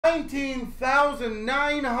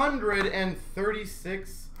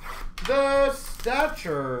19,936. The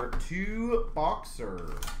Stature 2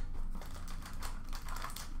 boxer.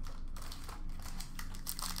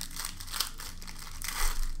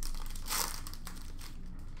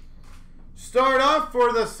 Start off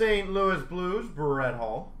for the St. Louis Blues, Brett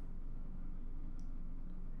Hull.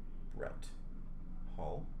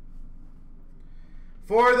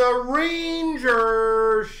 For the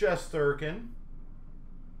Rangers, Shesterkin.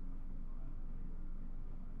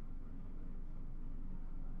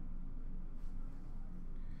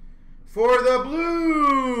 For the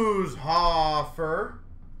Blues, Hoffer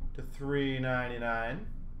to $3.99.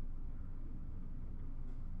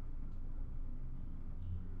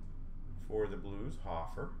 For the Blues,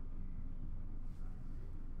 Hoffer.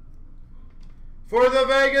 For the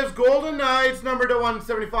Vegas Golden Knights, number to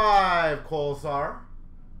 175, Kolesar.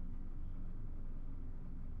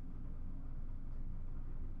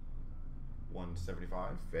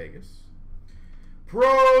 $175, Vegas.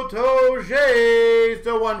 Protoges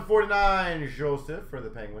to 149, Joseph for the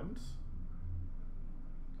Penguins.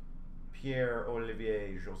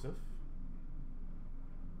 Pierre-Olivier Joseph.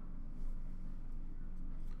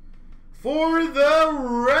 For the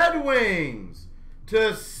Red Wings,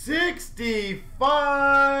 to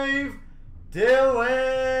 65, Dylan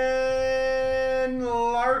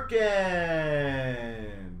Larkin.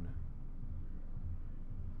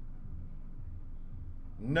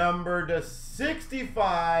 Number to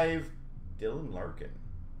 65, Dylan Larkin.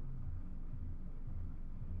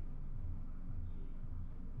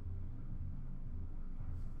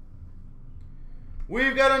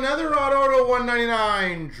 We've got another auto to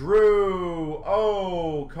 199, Drew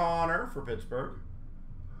O'Connor for Pittsburgh.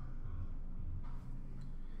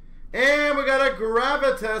 And we got a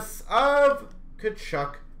Gravitas of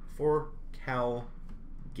Tkachuk for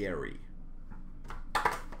Calgary.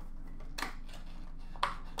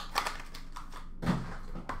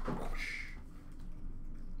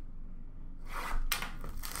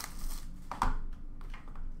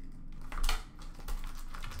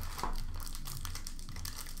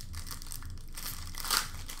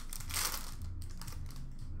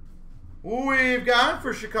 We've got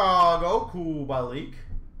for Chicago, Kubalik.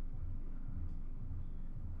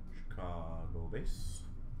 Chicago base.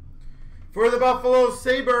 For the Buffalo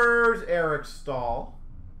Sabres, Eric Stahl.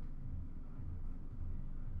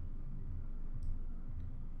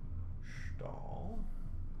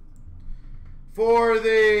 For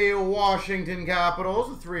the Washington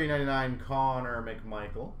Capitals, $3.99, Connor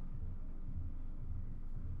McMichael.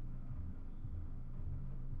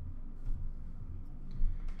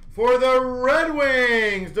 For the Red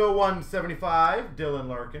Wings, to 175, Dylan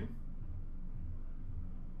Larkin.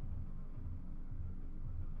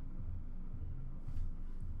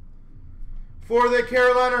 For the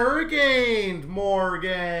Carolina Hurricanes,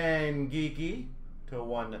 Morgan Geekie to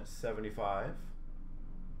 175.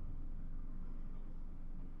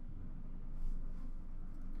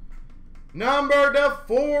 Number to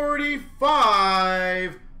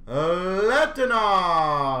 45, Letonov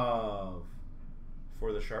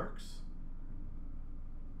for the Sharks.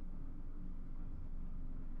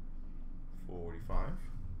 45.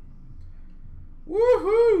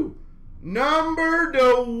 Woohoo! Number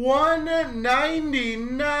to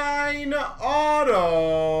 199 auto,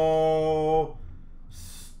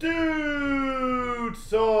 Stutzel.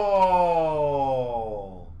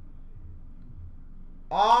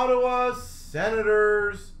 Ottawa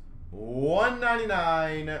Senators,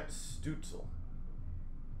 199, Stutzel.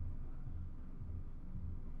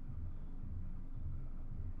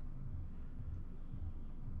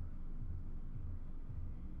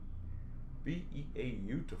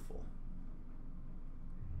 Beautiful.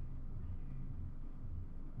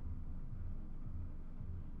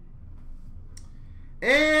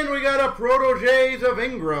 And we got a Protoges of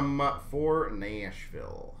Ingram for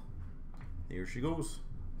Nashville. Here she goes.